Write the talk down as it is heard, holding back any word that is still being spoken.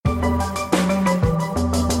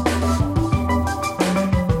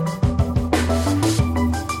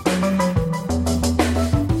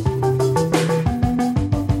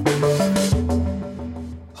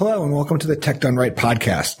welcome to the Tech Done Right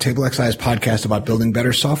podcast, TableXI's podcast about building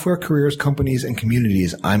better software, careers, companies, and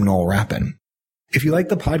communities. I'm Noel Rappin. If you like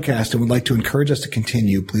the podcast and would like to encourage us to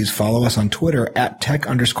continue, please follow us on Twitter at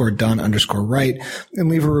tech_done_right and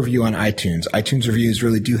leave a review on iTunes. iTunes reviews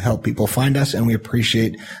really do help people find us, and we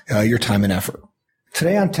appreciate your time and effort.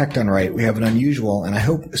 Today on Tech Done Right, we have an unusual and I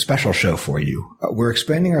hope special show for you. We're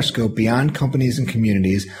expanding our scope beyond companies and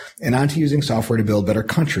communities and onto using software to build better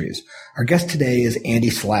countries. Our guest today is Andy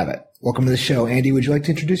Slavitt. Welcome to the show. Andy, would you like to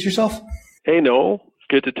introduce yourself? Hey, Noel.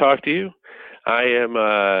 Good to talk to you. I am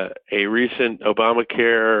a recent recent Obama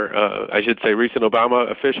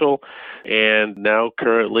official, and now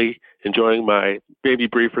currently enjoying my baby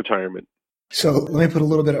brief retirement. So let me put a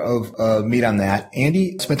little bit of meat on that.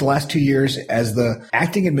 Andy spent the last 2 years as the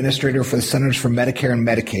acting administrator for the Centers for Medicare and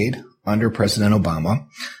Medicaid under President Obama,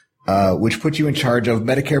 which put you in charge of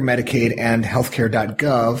Medicare, Medicaid, and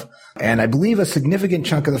Healthcare.gov, and I believe a significant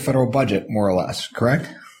chunk of the federal budget, more or less, correct?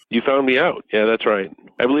 You found me out. Yeah, that's right.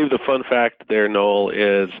 I believe the fun fact there, Noel,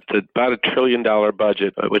 is it's about $1 trillion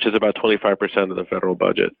budget, which is about 25% of the federal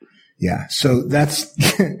budget. Yeah, so that's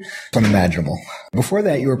unimaginable. Before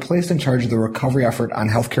that, you were placed in charge of the recovery effort on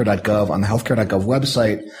Healthcare.gov on the Healthcare.gov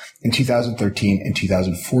website in 2013 and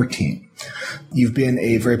 2014. You've been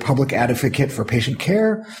a very public advocate for patient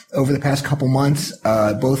care over the past couple months,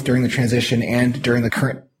 both during the transition and during the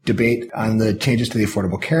current debate on the changes to the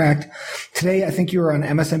Affordable Care Act. Today, I think you were on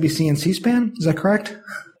MSNBC and C-SPAN. Is that correct?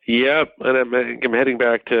 Yep, and I'm heading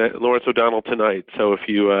back to Lawrence O'Donnell tonight. So if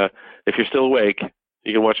you're still awake,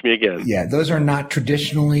 you can watch me again. Yeah, those are not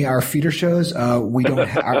traditionally our feeder shows. We don't.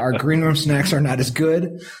 Our green room snacks are not as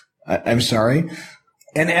good. I'm sorry.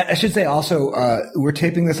 And I should say also, we're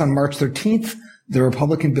taping this on March 13th. The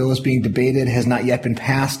Republican bill is being debated, has not yet been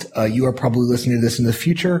passed. You are probably listening to this in the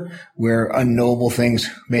future where unknowable things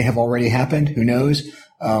may have already happened. Who knows?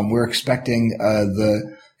 We're expecting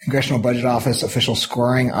the Congressional Budget Office official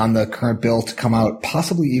scoring on the current bill to come out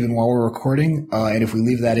possibly even while we're recording. And if we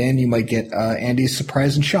leave that in, you might get Andy's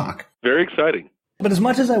surprise and shock. Very exciting. But as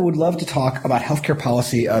much as I would love to talk about healthcare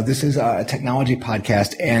policy, this is a technology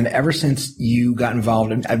podcast. And ever since you got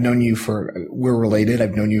involved, and I've known you we're related.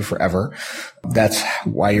 I've known you forever. That's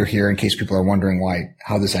why you're here, in case people are wondering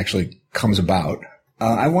how this actually comes about.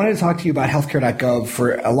 I wanted to talk to you about Healthcare.gov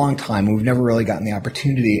for a long time. We've never really gotten the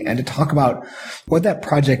opportunity, and to talk about what that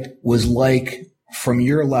project was like from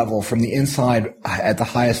your level, from the inside at the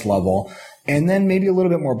highest level, and then maybe a little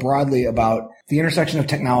bit more broadly about the intersection of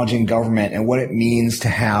technology and government and what it means to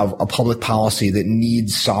have a public policy that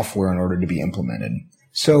needs software in order to be implemented.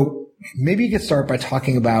 So maybe you could start by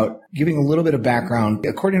talking about giving a little bit of background.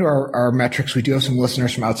 According to our metrics, we do have some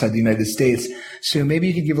listeners from outside the United States. So maybe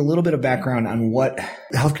you could give a little bit of background on what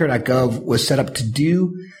Healthcare.gov was set up to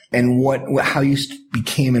do and how you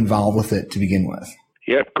became involved with it to begin with.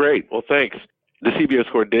 Yep, great. Well, thanks. The CBO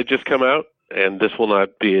score did just come out, and this will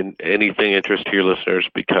not be in anything interest to your listeners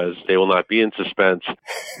because they will not be in suspense.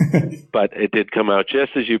 But it did come out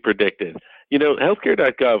just as you predicted. You know,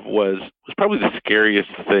 Healthcare.gov was probably the scariest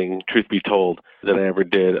thing, truth be told, that I ever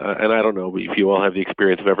did. And I don't know if you all have the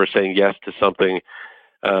experience of ever saying yes to something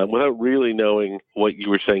without really knowing what you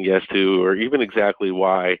were saying yes to or even exactly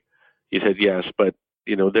why you said yes. But,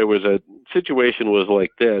 you know, there was a situation was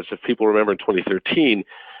like this. If people remember in 2013,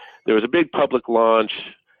 there was a big public launch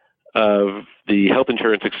of the health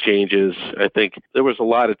insurance exchanges. I think there was a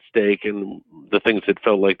lot at stake, and the things that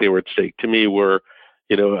felt like they were at stake to me were,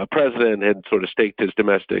 you know, a president had sort of staked his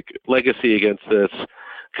domestic legacy against this.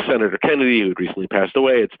 Senator Kennedy, who had recently passed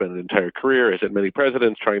away, had spent an entire career, as had many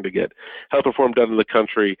presidents, trying to get health reform done in the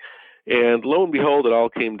country. And lo and behold, it all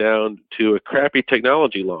came down to a crappy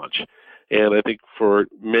technology launch. And I think for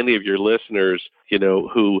many of your listeners, you know,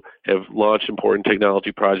 who have launched important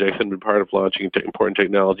technology projects and been part of launching important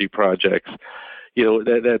technology projects, you know,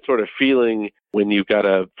 that sort of feeling when you've got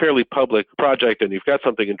a fairly public project and you've got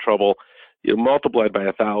something in trouble, you know, multiplied by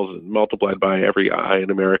 1,000, multiplied by every eye in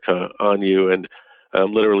America on you, and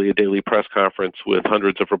literally a daily press conference with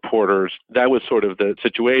hundreds of reporters. That was sort of the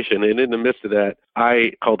situation. And in the midst of that,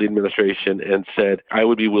 I called the administration and said I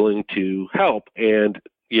would be willing to help. And,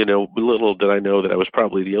 you know, little did I know that I was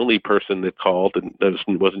probably the only person that called, and that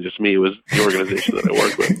wasn't just me, it was the organization that I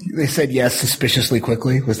worked with. They said yes suspiciously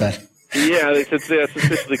quickly, was that? Yeah, they said yes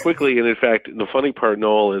suspiciously quickly. And in fact, the funny part,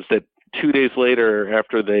 Noel, is that 2 days later,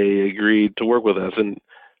 after they agreed to work with us, and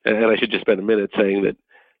I should just spend a minute saying that,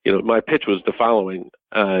 you know, my pitch was the following.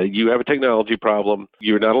 You have a technology problem.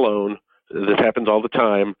 You're not alone. This happens all the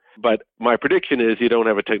time. But my prediction is you don't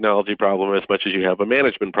have a technology problem as much as you have a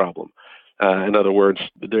management problem. In other words,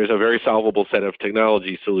 there's a very solvable set of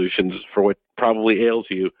technology solutions for what probably ails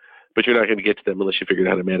you, but you're not going to get to them unless you figure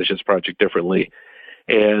out how to manage this project differently.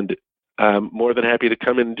 And I'm more than happy to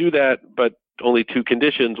come in and do that, but only two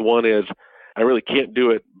conditions. One is I really can't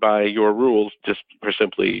do it by your rules just for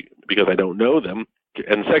simply because I don't know them.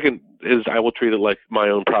 And second is I will treat it like my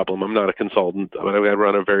own problem. I'm not a consultant. I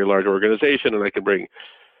run a very large organization, and I can bring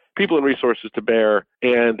people and resources to bear.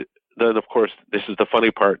 And then, of course, this is the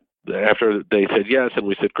funny part. After they said yes, and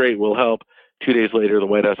we said, great, we'll help, 2 days later, the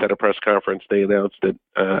White House had a press conference. They announced that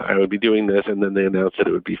I would be doing this, and then they announced that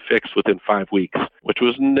it would be fixed within 5 weeks, which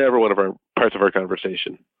was never one of our parts of our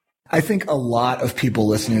conversation. I think a lot of people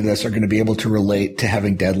listening to this are going to be able to relate to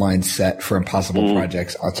having deadlines set for impossible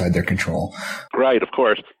projects outside their control. Right, of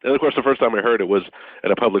course. And of course, the first time I heard it was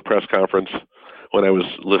at a public press conference when I was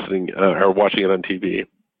listening or watching it on TV.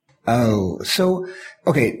 Oh, so,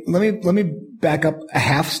 okay, let me back up a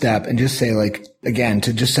half step and just say, like, again,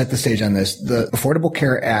 to just set the stage on this, the Affordable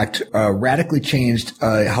Care Act radically changed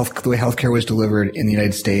the way healthcare was delivered in the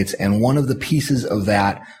United States. And one of the pieces of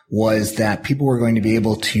that was that people were going to be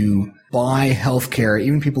able to buy healthcare,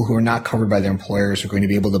 even people who are not covered by their employers are going to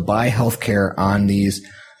be able to buy healthcare on these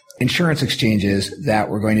insurance exchanges that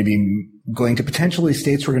were going to potentially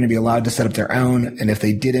states were going to be allowed to set up their own. And if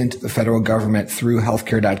they didn't, the federal government through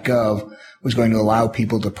Healthcare.gov was going to allow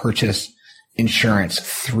people to purchase insurance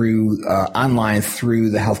through online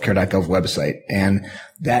through the Healthcare.gov website. And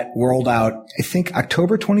that rolled out, I think,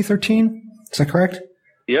 October 2013. Is that correct?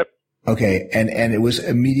 Yep. Okay. And it was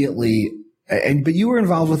immediately, but you were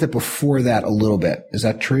involved with it before that a little bit. Is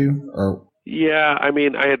that true? Or? Yeah. I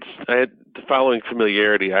mean, I had following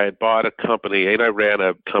familiarity, I had bought a company, and I ran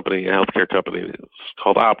a healthcare company. It was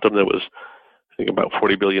called Optum that was, I think, about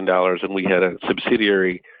 $40 billion. And we had a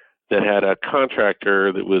subsidiary that had a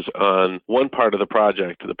contractor that was on one part of the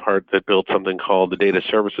project, the part that built something called the Data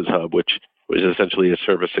Services Hub, which was essentially a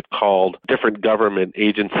service that called different government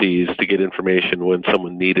agencies to get information when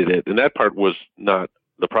someone needed it. And that part was not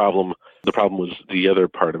the problem. The problem was the other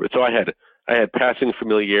part of it. So I had passing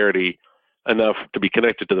familiarity enough to be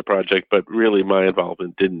connected to the project, but really my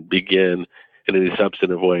involvement didn't begin in any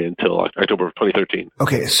substantive way until October of 2013.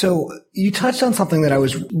 Okay, so you touched on something that I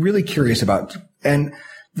was really curious about, and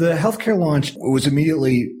the healthcare launch was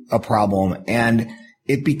immediately a problem, and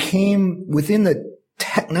it became, within the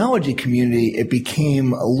technology community, it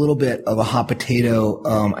became a little bit of a hot potato.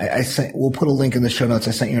 We'll put a link in the show notes.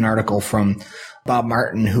 I sent you an article from Bob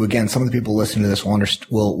Martin, who, again, some of the people listening to this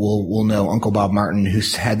will know Uncle Bob Martin,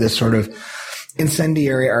 who's had this sort of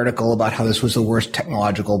incendiary article about how this was the worst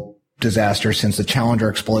technological disaster since the Challenger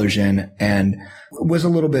explosion, and was a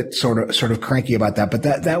little bit sort of cranky about that. But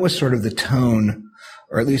that was sort of the tone,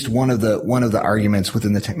 or at least one of the arguments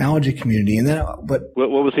within the technology community. And then, but what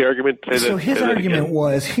was the argument? So his argument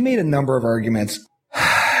was, he made a number of arguments.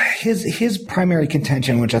 His primary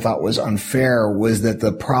contention, which I thought was unfair, was that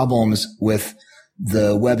the problems with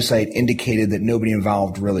the website indicated that nobody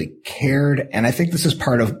involved really cared. And I think this is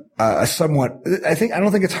part of I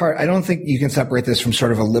don't think it's hard. I don't think you can separate this from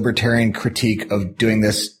sort of a libertarian critique of doing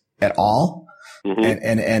this at all. Mm-hmm.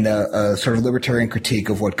 and a sort of libertarian critique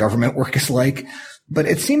of what government work is like. But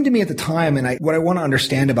it seemed to me at the time, and what I want to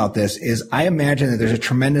understand about this is, I imagine that there's a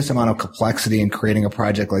tremendous amount of complexity in creating a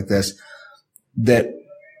project like this that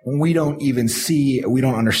we don't even see, we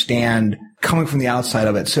don't understand coming from the outside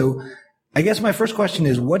of it. So I guess my first question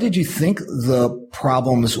is, what did you think the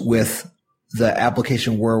problems with the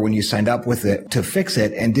application were when you signed up with it to fix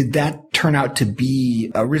it? And did that turn out to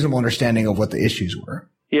be a reasonable understanding of what the issues were?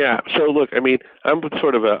 Yeah. So look, I mean, I'm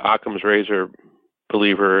sort of a Occam's razor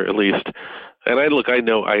believer, at least. And I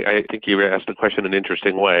think you asked the question in an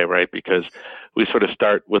interesting way, right? Because we sort of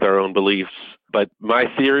start with our own beliefs. But my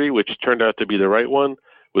theory, which turned out to be the right one,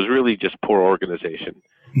 was really just poor organization.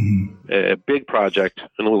 Mm-hmm. A big project,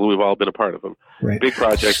 and we've all been a part of them. Right. Big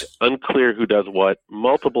project, unclear who does what,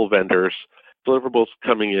 multiple vendors, deliverables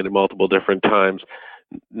coming in at multiple different times,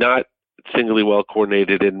 not singly well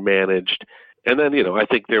coordinated and managed. And then, I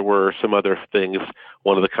think there were some other things.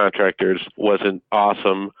 One of the contractors wasn't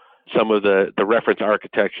awesome. Some of the reference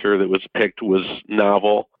architecture that was picked was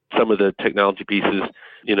novel. Some of the technology pieces,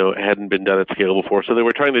 hadn't been done at scale before. So they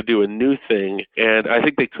were trying to do a new thing. And I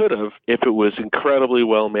think they could have if it was incredibly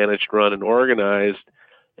well managed, run, and organized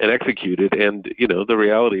and executed. And, the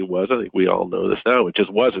reality was, I think we all know this now, it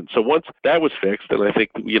just wasn't. So once that was fixed, and I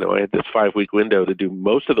think, I had this 5-week window to do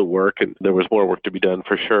most of the work, and there was more work to be done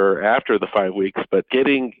for sure after the 5 weeks. But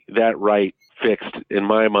getting that right fixed, in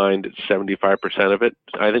my mind, 75% of it.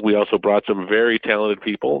 I think we also brought some very talented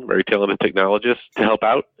people, very talented technologists to help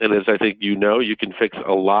out. And as I think you know, you can fix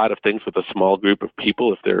a lot of things with a small group of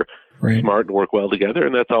people if they're smart and work well together.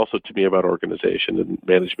 And that's also, to me, about organization and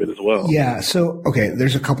management as well. Yeah. So, okay,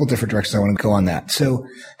 there's a couple different directions I want to go on that. So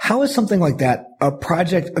how is something like that, a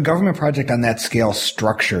government project on that scale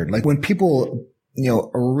structured? Like when people,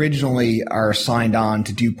 originally are signed on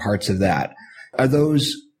to do parts of that, are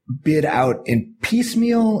those bid out in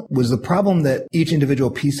piecemeal? Was the problem that each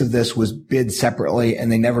individual piece of this was bid separately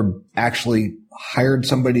and they never actually hired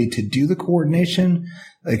somebody to do the coordination?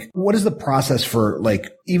 Like, what is the process for,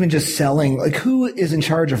 like, even just selling? Like, who is in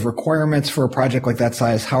charge of requirements for a project like that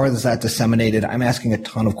size? How is that disseminated? I'm asking a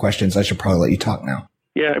ton of questions. I should probably let you talk now.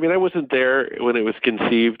 Yeah, I mean, I wasn't there when it was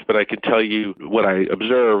conceived, but I can tell you what I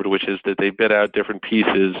observed, which is that they bid out different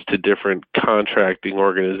pieces to different contracting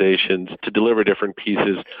organizations to deliver different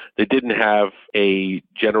pieces. They didn't have a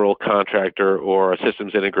general contractor or a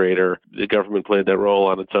systems integrator. The government played that role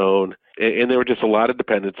on its own, and there were just a lot of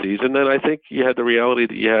dependencies. And then I think you had the reality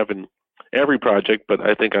that you have in every project, but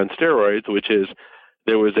I think on steroids, which is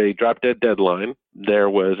there was a drop-dead deadline. There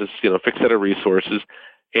was a fixed set of resources,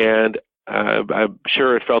 and I'm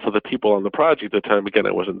sure it felt to the people on the project at the time, again,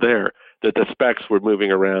 I wasn't there, that the specs were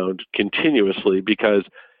moving around continuously because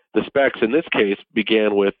the specs in this case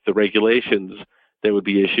began with the regulations that would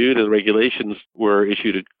be issued, and the regulations were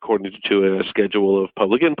issued according to a schedule of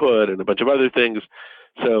public input and a bunch of other things.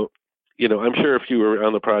 So, I'm sure if you were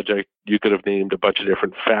on the project, you could have named a bunch of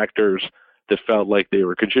different factors that felt like they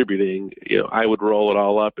were contributing. I would roll it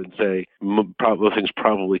all up and say those things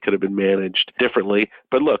probably could have been managed differently.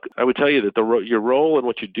 But look, I would tell you that your role and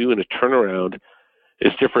what you do in a turnaround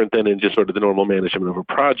is different than in just sort of the normal management of a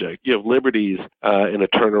project. You have liberties in a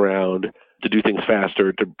turnaround to do things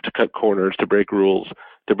faster, to cut corners, to break rules,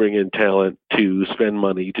 to bring in talent, to spend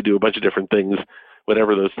money, to do a bunch of different things,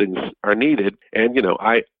 whatever those things are needed. And,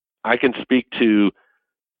 I can speak to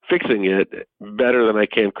fixing it better than I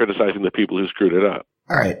can criticizing the people who screwed it up.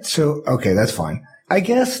 All right. So, okay, that's fine. I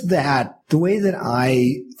guess that the way that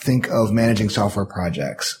I think of managing software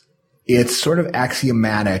projects, it's sort of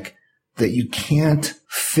axiomatic that you can't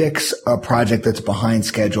fix a project that's behind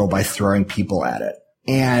schedule by throwing people at it.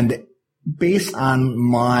 And based on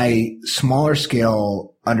my smaller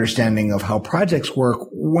scale understanding of how projects work,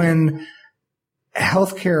 when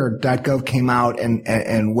Healthcare.gov came out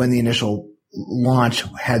and when the initial launch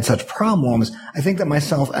had such problems, I think that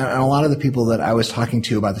myself and a lot of the people that I was talking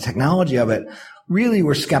to about the technology of it really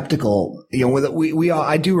were skeptical.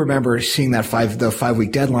 I do remember seeing that the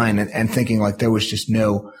 5-week deadline and thinking like there was just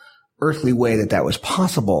no earthly way that was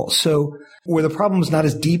possible. So were the problems not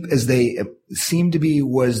as deep as they seemed to be?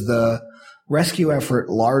 Was the rescue effort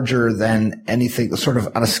larger than anything, sort of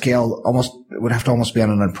on a scale it would have to almost be on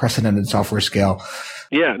an unprecedented software scale?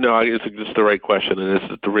 Yeah, no, it's the right question,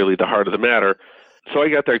 and it's really the heart of the matter. So I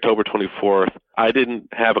got there October 24th. I didn't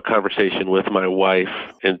have a conversation with my wife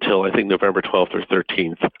until I think November 12th or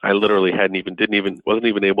 13th. I literally wasn't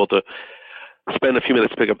even able to spend a few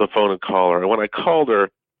minutes to pick up the phone and call her. And when I called her,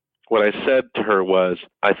 what I said to her was,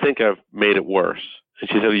 I think I've made it worse. And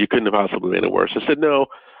she said, you couldn't have possibly made it worse. I said, no,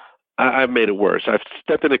 I've made it worse. I've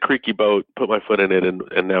stepped in a creaky boat, put my foot in it,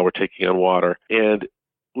 and now we're taking on water. And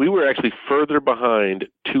we were actually further behind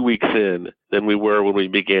 2 weeks in than we were when we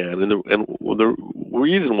began. And the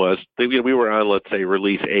reason was that we were on, let's say,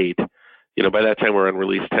 release 8. By that time we were on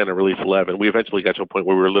release 10 or release 11. We eventually got to a point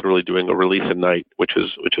where we were literally doing a release a night, which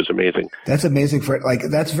was amazing. That's amazing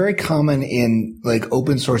that's very common in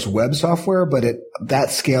open source web software, but at that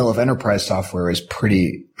scale of enterprise software is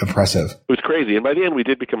pretty impressive. It was crazy. And by the end we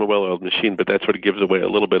did become a well-oiled machine, but that sort of gives away a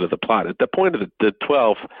little bit of the plot. At the point of the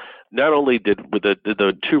 12th, not only did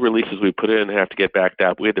the 2 releases we put in have to get backed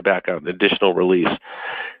up, we had to back out an additional release.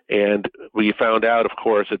 And we found out, of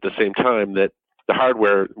course, at the same time that the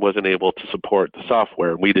hardware wasn't able to support the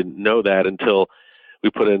software. We didn't know that until we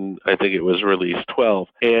put in, I think it was release 12.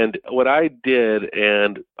 And what I did,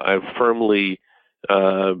 and I firmly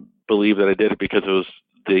believe that I did it because it was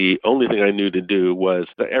the only thing I knew to do, was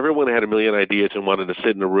that everyone had a million ideas and wanted to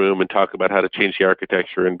sit in a room and talk about how to change the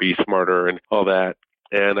architecture and be smarter and all that.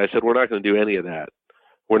 And I said, we're not going to do any of that.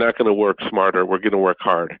 We're not going to work smarter. We're going to work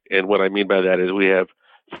hard. And what I mean by that is we have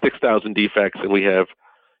 6,000 defects and we have,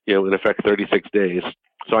 in effect, 36 days.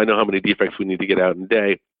 So I know how many defects we need to get out in a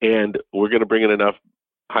day. And we're going to bring in enough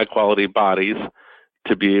high-quality bodies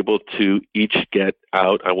to be able to each get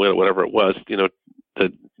out, whatever it was,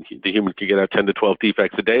 the human could get out 10 to 12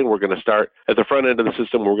 defects a day. And we're going to start at the front end of the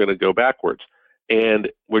system. We're going to go backwards. And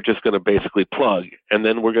we're just going to basically plug. And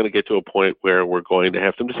then we're going to get to a point where we're going to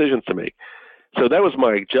have some decisions to make. So that was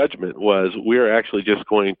my judgment, was we're actually just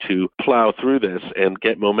going to plow through this and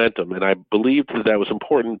get momentum. And I believed that was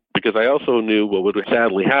important because I also knew what would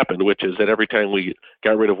sadly happen, which is that every time we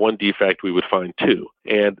got rid of one defect, we would find two.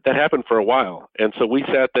 And that happened for a while. And so we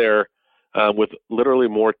sat there with literally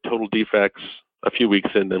more total defects a few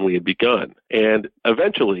weeks in than we had begun. And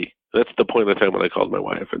eventually, that's the point in the time when I called my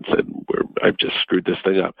wife and said, I've just screwed this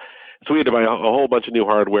thing up. So we had to buy a whole bunch of new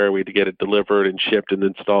hardware. We had to get it delivered and shipped and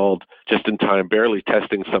installed just in time, barely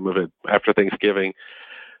testing some of it after Thanksgiving.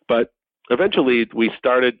 But eventually, we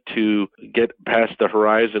started to get past the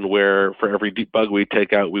horizon where for every bug we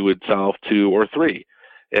take out, we would solve 2 or 3.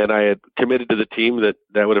 And I had committed to the team that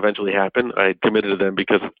would eventually happen. I had committed to them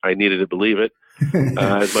because I needed to believe it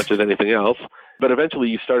as much as anything else. But eventually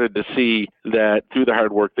you started to see that through the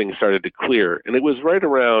hard work, things started to clear. And it was right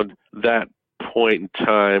around that point in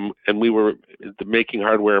time, and we were making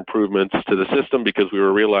hardware improvements to the system because we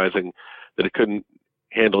were realizing that it couldn't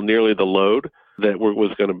handle nearly the load that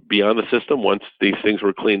was going to be on the system once these things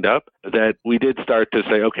were cleaned up, that we did start to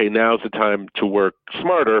say, okay, now's the time to work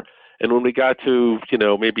smarter. And when we got to,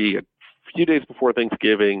 maybe a few days before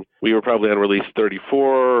Thanksgiving, we were probably on release 34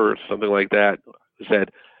 or something like that,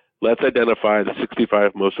 said, let's identify the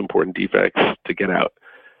 65 most important defects to get out.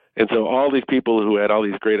 And so all these people who had all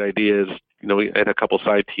these great ideas, we had a couple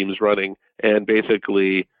side teams running, and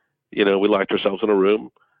basically, we locked ourselves in a room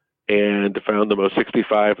and found the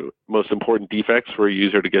 65 most important defects for a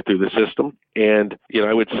user to get through the system. And,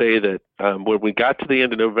 I would say that when we got to the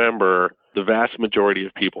end of November, the vast majority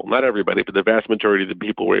of people, not everybody, but the vast majority of the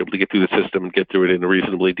people were able to get through the system and get through it in a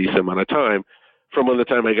reasonably decent amount of time from when the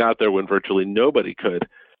time I got there when virtually nobody could.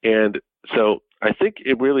 And so I think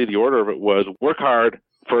the order of it was work hard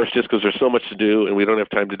first just because there's so much to do and we don't have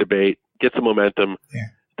time to debate, get some momentum,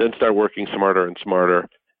 then start working smarter and smarter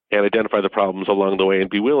and identify the problems along the way and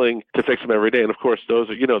be willing to fix them every day. And of course, those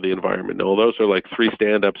are, the environment. No, those are like 3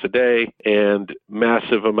 stand-ups a day and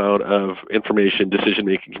massive amount of information,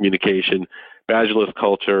 decision-making, communication, badgeless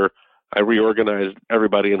culture. I reorganized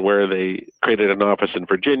everybody in where they created an office in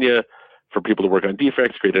Virginia for people to work on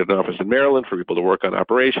defects, created an office in Maryland for people to work on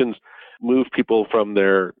operations, moved people from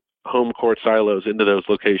their home court silos into those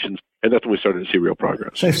locations. And that's when we started to see real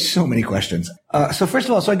progress. So I have so many questions. So first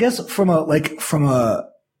of all, I guess from a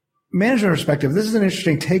management perspective, this is an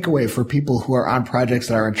interesting takeaway for people who are on projects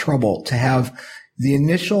that are in trouble, to have the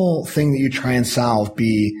initial thing that you try and solve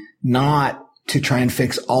be not to try and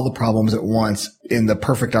fix all the problems at once in the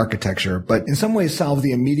perfect architecture, but in some ways solve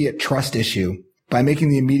the immediate trust issue by making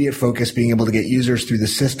the immediate focus being able to get users through the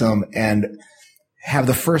system, and have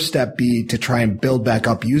the first step be to try and build back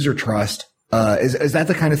up user trust. Is that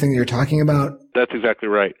the kind of thing that you're talking about? That's exactly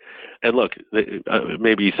right. And look,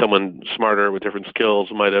 maybe someone smarter with different skills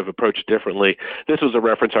might have approached differently. This was a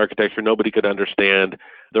reference architecture nobody could understand.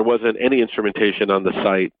 There wasn't any instrumentation on the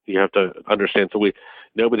site. You have to understand. So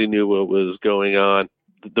nobody knew what was going on.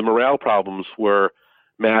 The morale problems were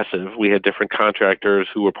massive. We had different contractors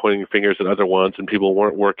who were pointing fingers at other ones, and people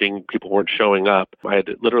weren't working. People weren't showing up. I had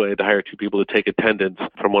to hire 2 people to take attendance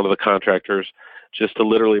from one of the contractors just to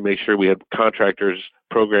literally make sure we had contractors,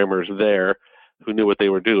 programmers there who knew what they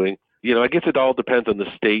were doing. I guess it all depends on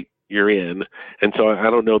the state you're in. And so I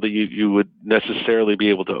don't know that you would necessarily be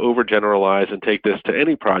able to overgeneralize and take this to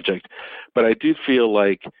any project. But I do feel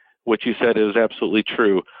like what you said is absolutely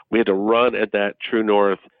true. We had to run at that true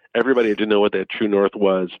north. Everybody had to know what that true north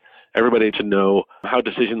was. Everybody had to know how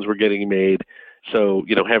decisions were getting made. So,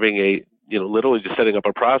 having literally just setting up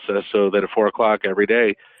a process so that at 4:00 every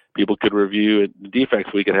day, people could review the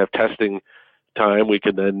defects. We could have testing time. We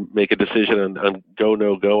could then make a decision on go,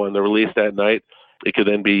 no go on the release that night. It could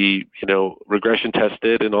then be, regression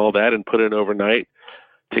tested and all that and put in overnight,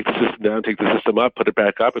 take the system down, take the system up, put it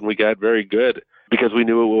back up. And we got very good because we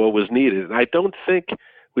knew what was needed. And I don't think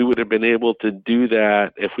we would have been able to do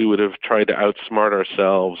that if we would have tried to outsmart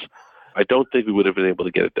ourselves. I don't think we would have been able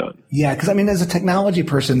to get it done. Yeah, because as a technology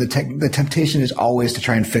person, the temptation is always to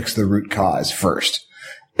try and fix the root cause first.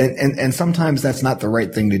 And sometimes that's not the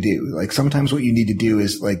right thing to do. Like sometimes what you need to do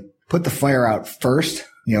is put the fire out first,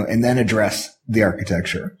 and then address the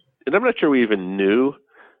architecture. And I'm not sure we even knew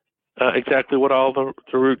exactly what all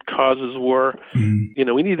the root causes were.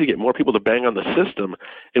 Mm-hmm. We needed to get more people to bang on the system,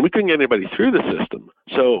 and we couldn't get anybody through the system.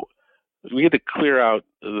 So we had to clear out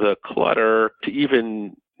the clutter to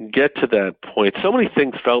even get to that point. So many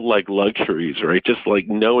things felt like luxuries, right? Just like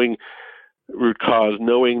knowing root cause,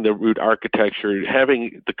 knowing the root architecture,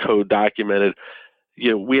 having the code documented.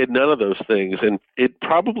 We had none of those things. And it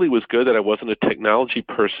probably was good that I wasn't a technology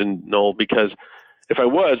person, Noel, because if I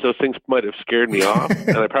was, those things might have scared me off,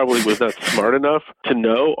 and I probably was not smart enough to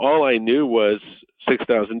know. All I knew was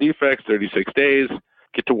 6,000 defects, 36 days,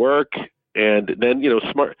 get to work, and then,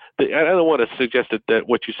 smart. I don't want to suggest that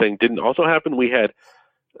what you're saying didn't also happen. We had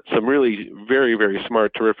some really very, very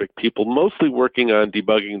smart, terrific people, mostly working on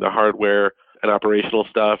debugging the hardware and operational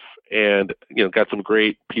stuff, and got some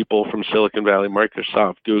great people from Silicon Valley,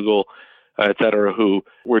 Microsoft, Google, et cetera, who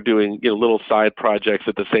were doing little side projects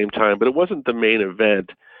at the same time. But it wasn't the main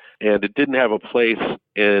event, and it didn't have a place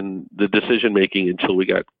in the decision making until we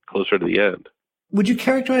got closer to the end. Would you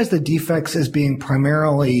characterize the defects as being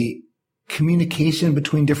primarily communication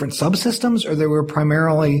between different subsystems, or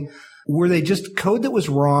were they just code that was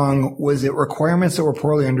wrong? Was it requirements that were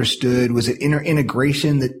poorly understood? Was it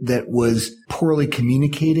integration that was poorly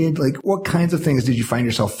communicated? Like, what kinds of things did you find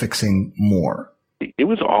yourself fixing more? It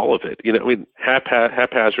was all of it.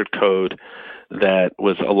 Haphazard code, that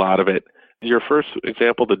was a lot of it. Your first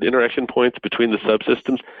example, the interaction points between the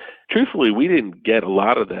subsystems, truthfully, we didn't get a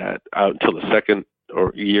lot of that out until the second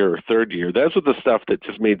or third year. That's what the stuff that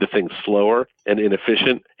just made the thing slower and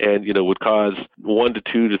inefficient and, would cause 1 to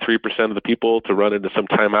 2 to 3% of the people to run into some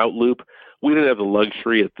timeout loop. We didn't have the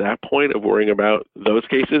luxury at that point of worrying about those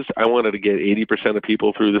cases. I wanted to get 80% of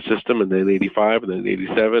people through the system, and then 85, and then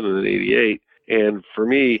 87, and then 88. And for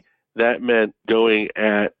me, that meant going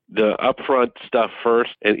at the upfront stuff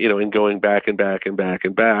first and going back and back and back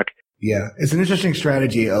and back. Yeah, it's an interesting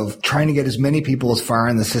strategy of trying to get as many people as far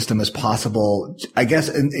in the system as possible. I guess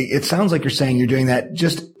it sounds like you're saying you're doing that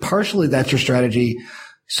just partially. That's your strategy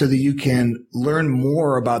so that you can learn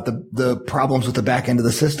more about the problems with the back end of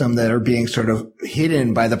the system that are being sort of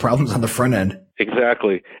hidden by the problems on the front end.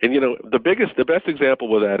 Exactly. And, the best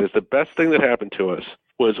example of that is the best thing that happened to us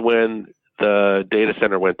was when the data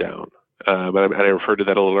center went down. But I referred to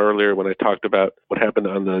that a little earlier when I talked about what happened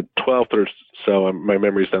on the 12th or so. My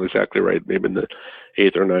memory's not exactly right, maybe in the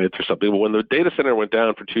 8th or 9th or something. But when the data center went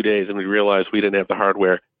down for 2 days and we realized we didn't have the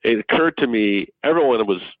hardware, it occurred to me everyone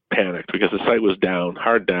was panicked because the site was down,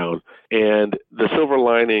 hard down. And the silver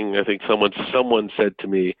lining, I think someone said to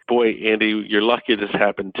me, "Boy, Andy, you're lucky this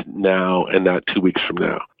happened now and not 2 weeks from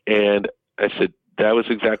now." And I said, that was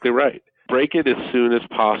exactly right. Break it as soon as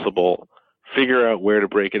possible. Figure out where to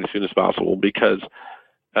break it as soon as possible, because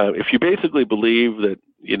if you basically believe that,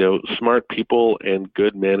 smart people and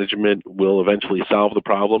good management will eventually solve the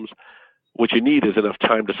problems, what you need is enough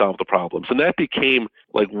time to solve the problems. And that became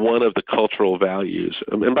like one of the cultural values.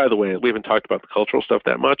 And by the way, we haven't talked about the cultural stuff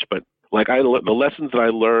that much, but the lessons that I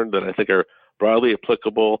learned that I think are broadly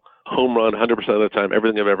applicable, home run 100% of the time,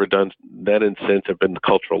 everything I've ever done then and since have been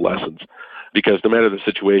cultural lessons. Because no matter the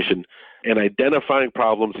situation, and identifying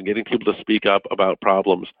problems and getting people to speak up about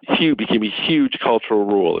problems became a huge cultural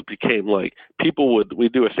rule. It became like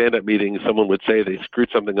we'd do a stand-up meeting, someone would say they screwed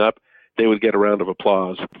something up, they would get a round of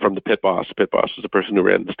applause from the pit boss. The pit boss was the person who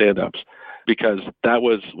ran the stand-ups, because that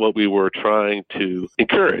was what we were trying to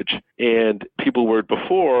encourage. And people were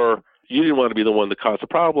before, you didn't want to be the one that caused the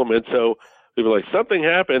problem, and so we were like, something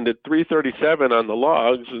happened at 3:37 on the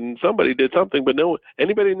logs, and somebody did something, but no,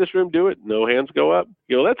 anybody in this room do it? No hands go up.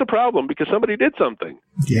 That's a problem because somebody did something.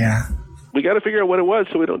 Yeah. We got to figure out what it was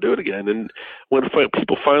so we don't do it again. And when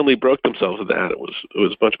people finally broke themselves of that, it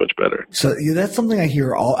was much, much better. So that's something I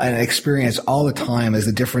hear and experience all the time is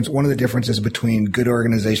the difference. One of the differences between good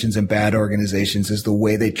organizations and bad organizations is the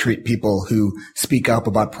way they treat people who speak up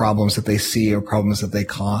about problems that they see or problems that they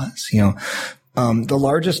cause. The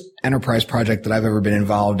largest enterprise project that I've ever been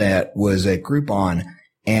involved at was at Groupon,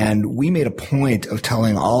 and we made a point of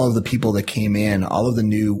telling all of the people that came in,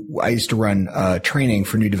 I used to run training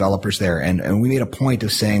for new developers there, and we made a point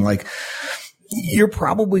of saying, like, you're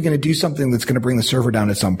probably going to do something that's going to bring the server down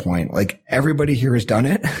at some point. Like, everybody here has done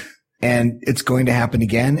it, and it's going to happen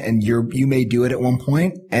again, and you may do it at one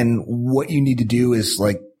point, and what you need to do is,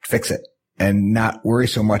 like, fix it and not worry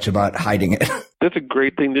so much about hiding it. That's a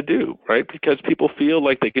great thing to do, right? Because people feel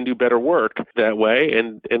like they can do better work that way.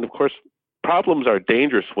 And of course, problems are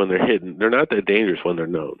dangerous when they're hidden. They're not that dangerous when they're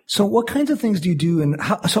known. So what kinds of things do you do? And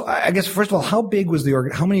so I guess, first of all, how big was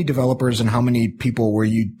how many developers and how many people were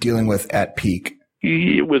you dealing with at peak?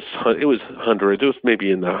 It was hundreds. It was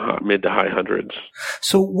maybe in the mid to high hundreds.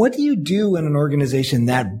 So what do you do in an organization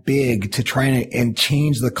that big to try and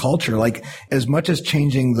change the culture? Like, as much as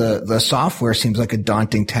changing the software seems like a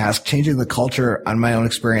daunting task, changing the culture, on my own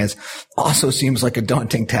experience, also seems like a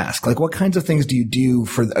daunting task. Like, what kinds of things do you do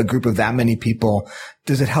for a group of that many people?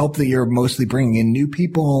 Does it help that you're mostly bringing in new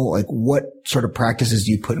people? Like, what sort of practices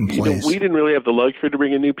do you put in place? We didn't really have the luxury to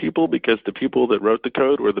bring in new people because the people that wrote the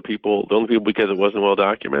code were the only people, because it wasn't well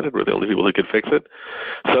documented, were the only people who could fix it.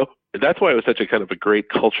 So that's why it was such a kind of a great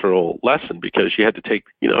cultural lesson, because you had to take,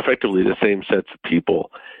 effectively the same sets of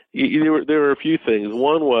people. There were a few things.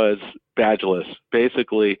 One was badgeless.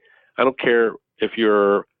 Basically, I don't care if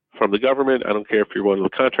you're from the government. I don't care if you're one of the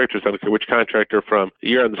contractors. I don't care which contractor from.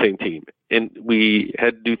 You're on the same team. And we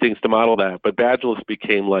had to do things to model that. But badgeless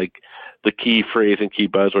became like the key phrase and key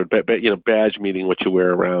buzzword. Badge meaning what you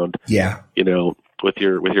wear around. Yeah. With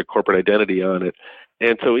your corporate identity on it.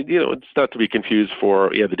 And so, it's not to be confused for,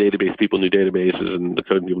 the database people knew databases and the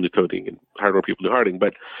coding people knew coding and hardware people knew hardware.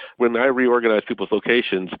 But when I reorganized people's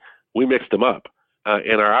locations, we mixed them up.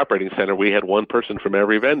 In our operating center, we had one person from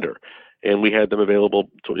every vendor, and we had them available,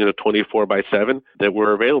 24/7 that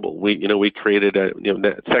were available. We created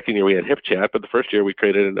that second year we had HipChat, but the first year we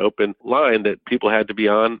created an open line that people had to be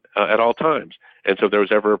on at all times. And so if there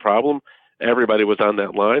was ever a problem, everybody was on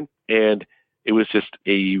that line. And it was just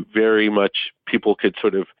a very much people could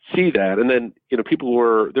sort of see that. And then, there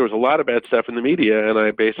was a lot of bad stuff in the media. And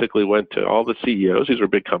I basically went to all the CEOs. These were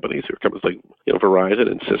big companies. There were companies like,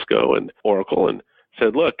 Verizon and Cisco and Oracle, and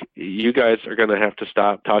said, look, you guys are going to have to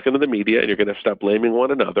stop talking to the media, and you're going to have to stop blaming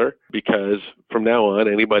one another, because from now on,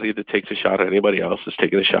 anybody that takes a shot at anybody else is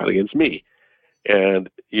taking a shot against me. And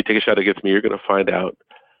you take a shot against me, you're going to find out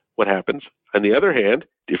what happens. On the other hand,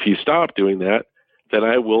 if you stop doing that, then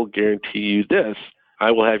I will guarantee you this: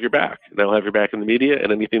 I will have your back, and I will have your back in the media, and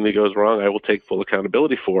anything that goes wrong, I will take full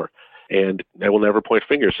accountability for, and I will never point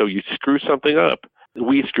fingers. So you screw something up,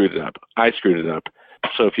 we screwed it up, I screwed it up.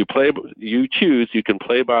 So if you can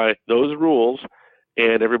play by those rules,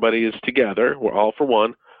 and everybody is together, we're all for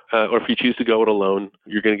one, or if you choose to go it alone,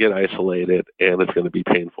 you're going to get isolated, and it's going to be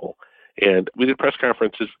painful. And we did press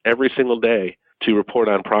conferences every single day to report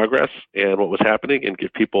on progress and what was happening and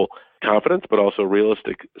give people confidence, but also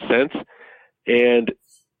realistic sense. And,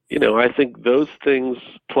 I think those things,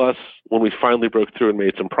 plus when we finally broke through and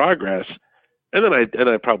made some progress, and then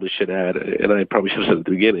I probably should add, and I probably should have said at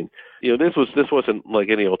the beginning, this wasn't like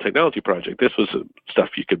any old technology project. This was stuff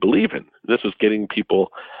you could believe in. This was getting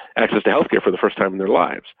people access to healthcare for the first time in their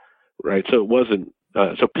lives, right? So it wasn't,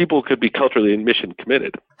 so people could be culturally and mission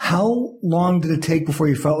committed. How long did it take before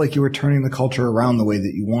you felt like you were turning the culture around the way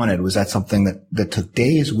that you wanted? Was that something that took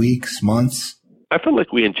days, weeks, months? I felt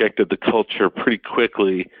like we injected the culture pretty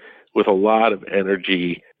quickly with a lot of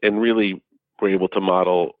energy, and really were able to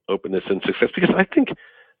model openness and success. Because I think,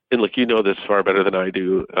 and look, this far better than I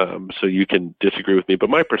do, so you can disagree with me, but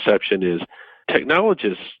my perception is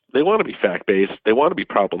technologists, they want to be fact-based. They want to be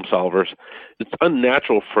problem solvers. It's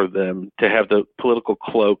unnatural for them to have the political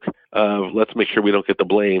cloak of let's make sure we don't get the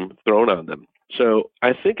blame thrown on them. So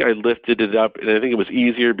I think I lifted it up, and I think it was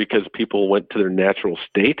easier because people went to their natural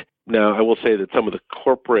state. Now, I will say that some of the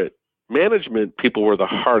corporate management people were the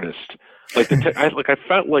hardest. I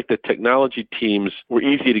felt like the technology teams were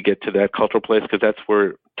easy to get to that cultural place, because that's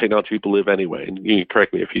where technology people live anyway. And you can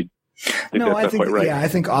correct me if you think that's not quite right. Yeah, I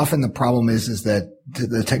think often the problem is that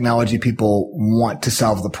the technology people want to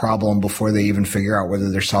solve the problem before they even figure out whether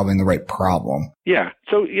they're solving the right problem. Yeah.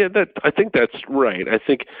 So I think that's right. I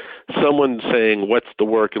think someone saying what's the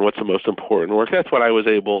work and what's the most important work, that's what I was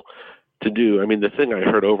able to do. I mean, the thing I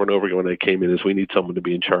heard over and over again when I came in is we need someone to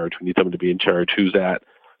be in charge. We need someone to be in charge. Who's that?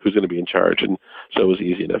 Who's going to be in charge? And so it was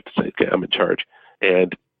easy enough to say, okay, I'm in charge.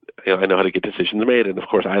 And I know how to get decisions made. And of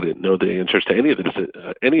course, I didn't know the answers to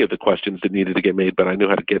any of the questions that needed to get made, but I knew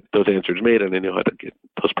how to get those answers made, and I knew how to get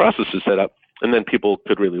those processes set up. And then people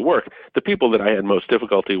could really work. The people that I had most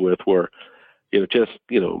difficulty with were,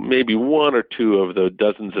 maybe one or two of the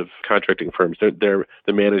dozens of contracting firms. They're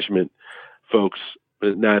the management folks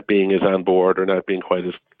not being as on board, or not being quite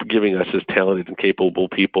as giving us as talented and capable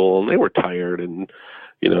people. And they were tired, and,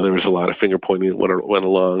 there was a lot of finger pointing that went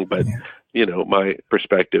along. But, my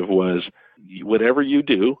perspective was whatever you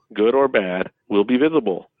do, good or bad, will be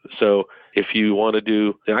visible. So if you want to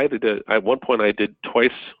do, at one point I did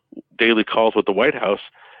twice daily calls with the White House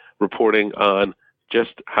reporting on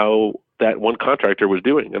just how that one contractor was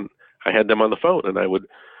doing. And I had them on the phone, and I would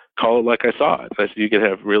call it like I saw it. I said, you can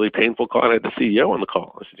have really painful calls. I had the CEO on the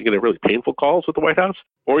call. I said, you can have really painful calls with the White House,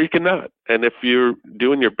 or you cannot. And if you're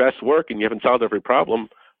doing your best work and you haven't solved every problem,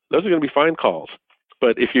 those are going to be fine calls.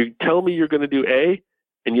 But if you tell me you're going to do A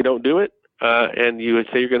and you don't do it, and you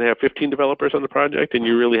say you're going to have 15 developers on the project and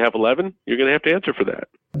you really have 11, you're going to have to answer for that.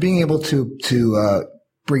 Being able to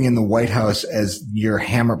bring in the White House as your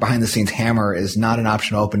hammer, behind the scenes hammer, is not an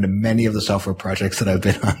option open to many of the software projects that I've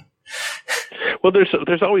been on. Well,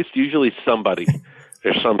 there's always usually somebody.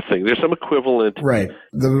 There's something. There's some equivalent. Right.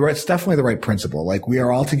 It's definitely the right principle. Like, we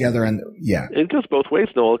are all together, and yeah. It goes both ways,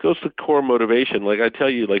 Noel. It goes to core motivation. Like I tell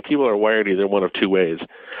you, like, people are wired either one of two ways.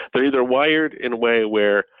 They're either wired in a way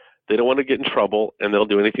where they don't want to get in trouble, and they'll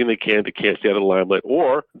do anything they can to stay out of the limelight,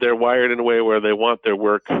 or they're wired in a way where they want their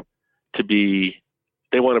work to be,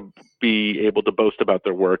 they want to be able to boast about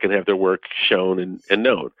their work and have their work shown and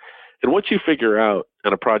known. And once you figure out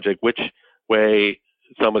on a project which way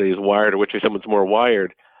somebody is wired or which way someone's more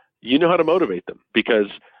wired, you know how to motivate them, because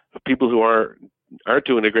people who aren't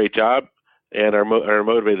doing a great job and are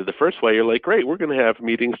motivated the first way, you're like, great, we're going to have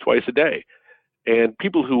meetings twice a day. And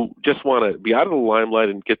people who just want to be out of the limelight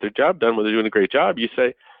and get their job done when they're doing a great job, you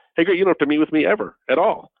say, hey, great, you don't have to meet with me ever at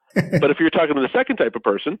all. But if you're talking to the second type of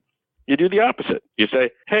person, you do the opposite. You say,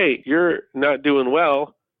 hey, you're not doing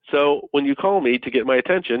well, so when you call me to get my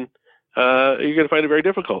attention, you're going to find it very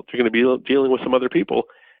difficult. You're going to be dealing with some other people.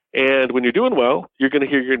 And when you're doing well, you're going to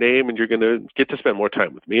hear your name and you're going to get to spend more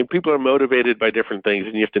time with me. And people are motivated by different things,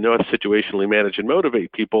 and you have to know how to situationally manage and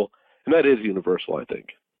motivate people. And that is universal, I think.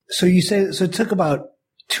 So you say, so it took about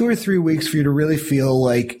 2 or 3 weeks for you to really feel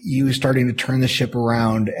like you were starting to turn the ship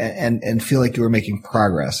around and feel like you were making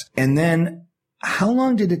progress. And then how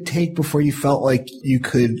long did it take before you felt like you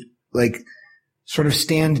could sort of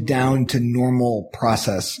stand down to normal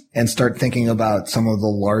process and start thinking about some of the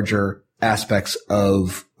larger aspects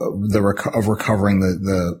of recovering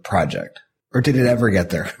the project? Or did it ever get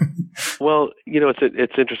there? Well,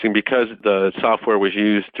 it's interesting because the software was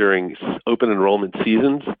used during open enrollment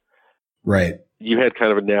seasons. Right. You had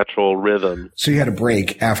kind of a natural rhythm. So you had a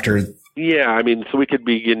break after. Yeah. So we could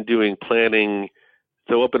begin doing planning.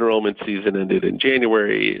 So open enrollment season ended in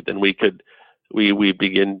January. Then we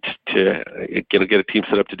begin to get a team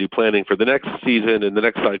set up to do planning for the next season. And the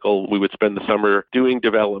next cycle, we would spend the summer doing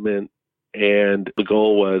development. And the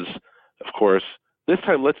goal was, of course, this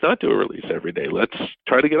time, let's not do a release every day. Let's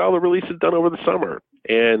try to get all the releases done over the summer.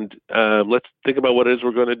 And let's think about what it is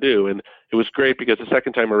we're going to do. And it was great because the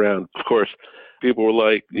second time around, of course, people were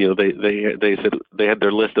like, they said they had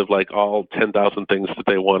their list of like all 10,000 things that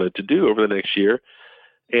they wanted to do over the next year.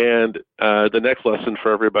 And the next lesson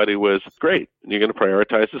for everybody was, great, you're going to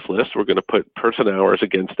prioritize this list. We're going to put person hours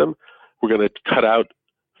against them. We're going to cut out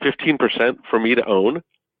 15% for me to own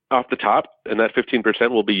off the top. And that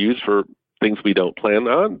 15% will be used for things we don't plan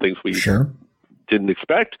on, things we didn't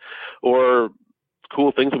expect, or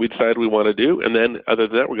cool things that we decided we want to do. And then other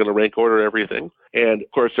than that, we're going to rank order everything. And of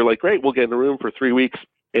course, they're like, great, we'll get in a room for 3 weeks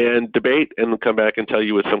and debate and come back and tell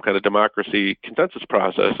you with some kind of democracy consensus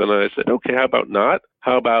process. And I said, okay, how about not?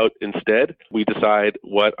 How about instead we decide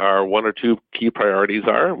what our 1 or 2 key priorities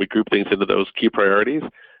are? We group things into those key priorities.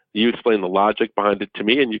 You explain the logic behind it to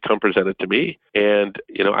me, and you come present it to me. And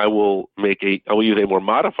I will use a more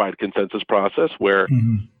modified consensus process where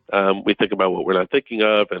we think about what we're not thinking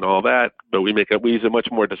of and all that, but we use a much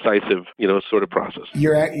more decisive, sort of process.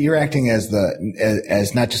 You're acting as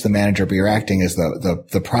as not just the manager, but you're acting as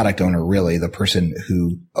the product owner, really, the person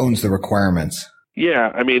who owns the requirements.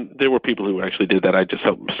 Yeah, there were people who actually did that. I just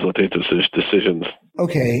helped facilitate those decisions.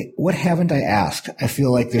 Okay, what haven't I asked? I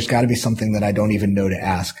feel like there's got to be something that I don't even know to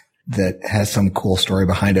ask that has some cool story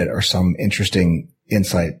behind it or some interesting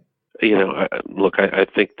insight. I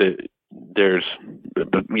think that there's,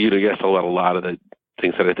 yes, a lot of the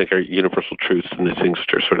things that I think are universal truths, and the things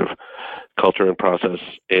that are sort of culture and process.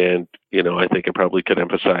 And, I think I probably could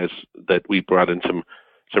emphasize that we brought in some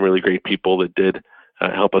really great people that did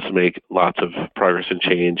help us make lots of progress and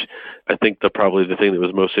change. I think probably the thing that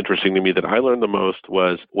was most interesting to me that I learned the most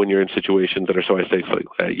was when you're in situations that are so high stakes like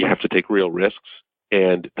that, you have to take real risks,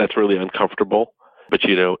 and that's really uncomfortable. But,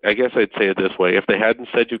 I guess I'd say it this way. If they hadn't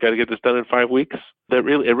said you've got to get this done in 5 weeks, it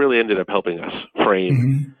really ended up helping us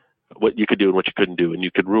frame what you could do and what you couldn't do. And you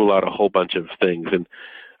could rule out a whole bunch of things. And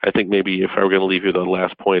I think maybe if I were going to leave you the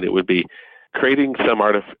last point, it would be creating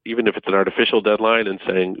even if it's an artificial deadline, and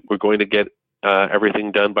saying we're going to get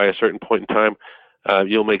everything done by a certain point in time.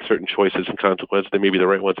 You'll make certain choices and consequences. They may be the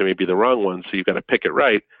right ones, they may be the wrong ones. So you've got to pick it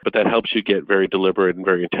right. But that helps you get very deliberate and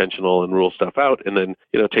very intentional and rule stuff out, and then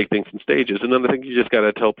take things in stages. And then I think you just got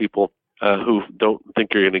to tell people who don't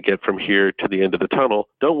think you're going to get from here to the end of the tunnel,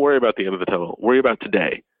 don't worry about the end of the tunnel. Worry about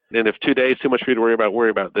today. And if today is too much for you to worry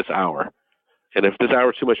about this hour. And if this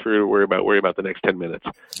hour is too much for you to worry about the next 10 minutes.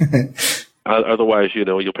 Otherwise,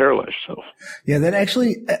 you'll paralyze yourself. Yeah, that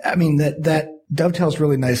actually, that dovetails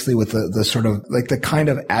really nicely with the sort of like the kind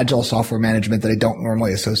of agile software management that I don't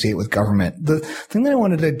normally associate with government. The thing that I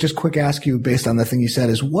wanted to just quick ask you based on the thing you said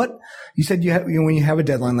is what you said when you have a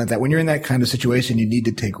deadline like that, when you're in that kind of situation, you need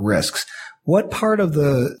to take risks. What part of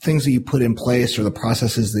the things that you put in place or the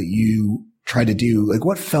processes that you try to do, like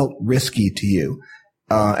what felt risky to you,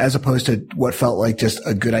 as opposed to what felt like just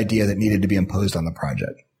a good idea that needed to be imposed on the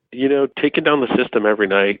project? Taking down the system every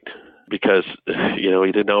night because,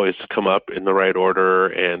 he didn't always come up in the right order,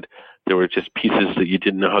 and there were just pieces that you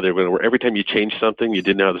didn't know how they were going to work. Every time you changed something, you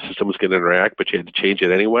didn't know how the system was going to interact, but you had to change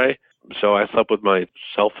it anyway. So I slept with my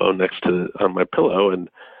cell phone on my pillow, and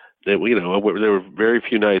there were very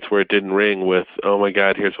few nights where it didn't ring with, oh my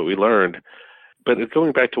God, here's what we learned. But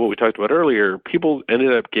going back to what we talked about earlier, people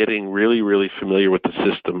ended up getting really, really familiar with the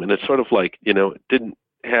system. And it's sort of like, it didn't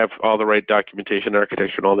have all the right documentation,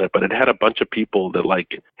 architecture, and all that, but it had a bunch of people that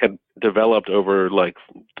had developed over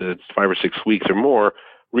the 5 or 6 weeks or more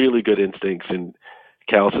really good instincts and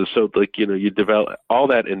calluses. So you develop all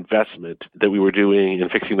that investment that we were doing in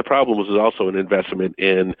fixing the problems was also an investment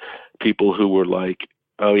in people who were like,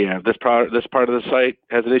 oh yeah, this part of the site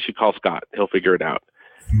has an issue, call Scott. He'll figure it out.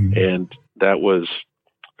 And that was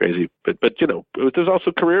crazy. But there's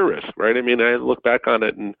also career risk, right? I mean, I look back on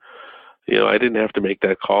it and, I didn't have to make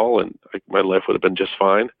that call, and my life would have been just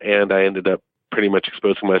fine. And I ended up pretty much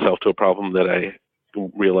exposing myself to a problem that I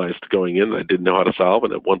realized going in I didn't know how to solve,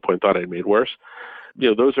 and at one point thought I'd made worse.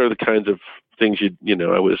 Those are the kinds of things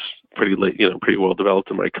I was pretty late, pretty well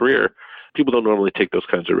developed in my career. People don't normally take those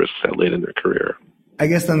kinds of risks that late in their career. I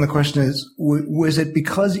guess then the question is, was it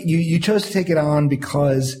because you chose to take it on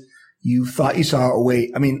because you thought you saw a way?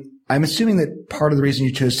 I mean, I'm assuming that part of the reason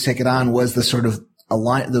you chose to take it on was the sort of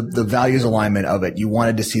the values alignment of it. You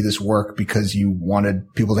wanted to see this work because you wanted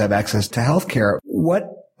people to have access to healthcare. What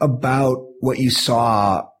about what you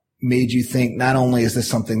saw made you think, not only is this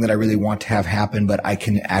something that I really want to have happen, but I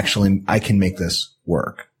can make this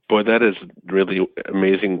work? Boy, that is a really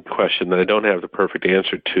amazing question that I don't have the perfect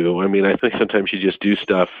answer to. I mean, I think sometimes you just do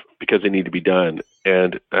stuff because they need to be done.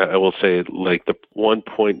 And I will say, the one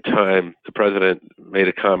point in time, the president made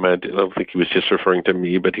a comment. I don't think he was just referring to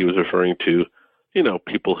me, but he was referring to,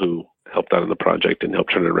 people who helped out on the project and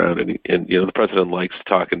helped turn it around. And the president likes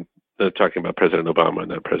talking about President Obama,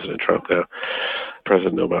 not President Trump now.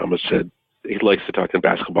 President Obama said he likes to talk in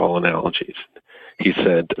basketball analogies. He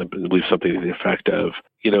said, I believe something to the effect of,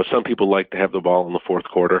 some people like to have the ball in the fourth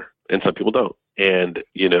quarter and some people don't. And,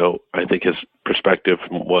 I think his perspective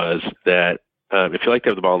was that if you like to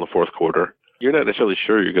have the ball in the fourth quarter, you're not necessarily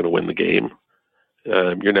sure you're going to win the game.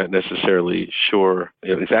 You're not necessarily sure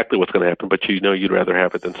exactly what's going to happen, but you'd rather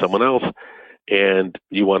have it than someone else. And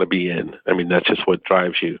you want to be in. I mean, that's just what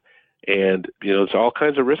drives you. And, there's all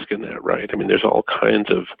kinds of risk in that, right? I mean, there's all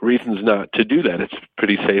kinds of reasons not to do that. It's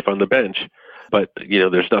pretty safe on the bench. But,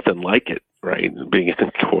 there's nothing like it, right? Being in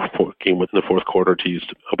the game within the fourth quarter, to use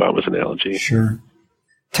Obama's analogy. Sure.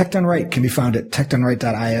 Tech Done Right can be found at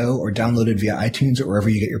techdoneright.io or downloaded via iTunes or wherever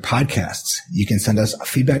you get your podcasts. You can send us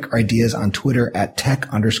feedback or ideas on Twitter at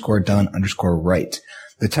tech_done_right.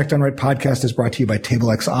 The Tech Done Right podcast is brought to you by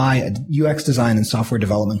TableXI, a UX design and software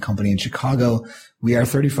development company in Chicago. We are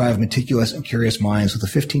 35 meticulous and curious minds with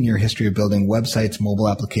a 15-year history of building websites, mobile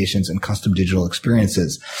applications, and custom digital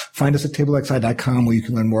experiences. Find us at tablexi.com, where you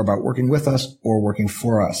can learn more about working with us or working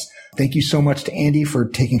for us. Thank you so much to Andy for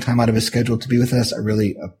taking time out of his schedule to be with us. I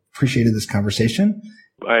really appreciated this conversation.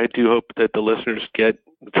 I do hope that the listeners get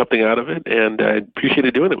something out of it, and I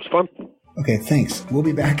appreciated doing it. It was fun. Okay, thanks. We'll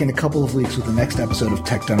be back in a couple of weeks with the next episode of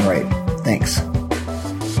Tech Done Right. Thanks.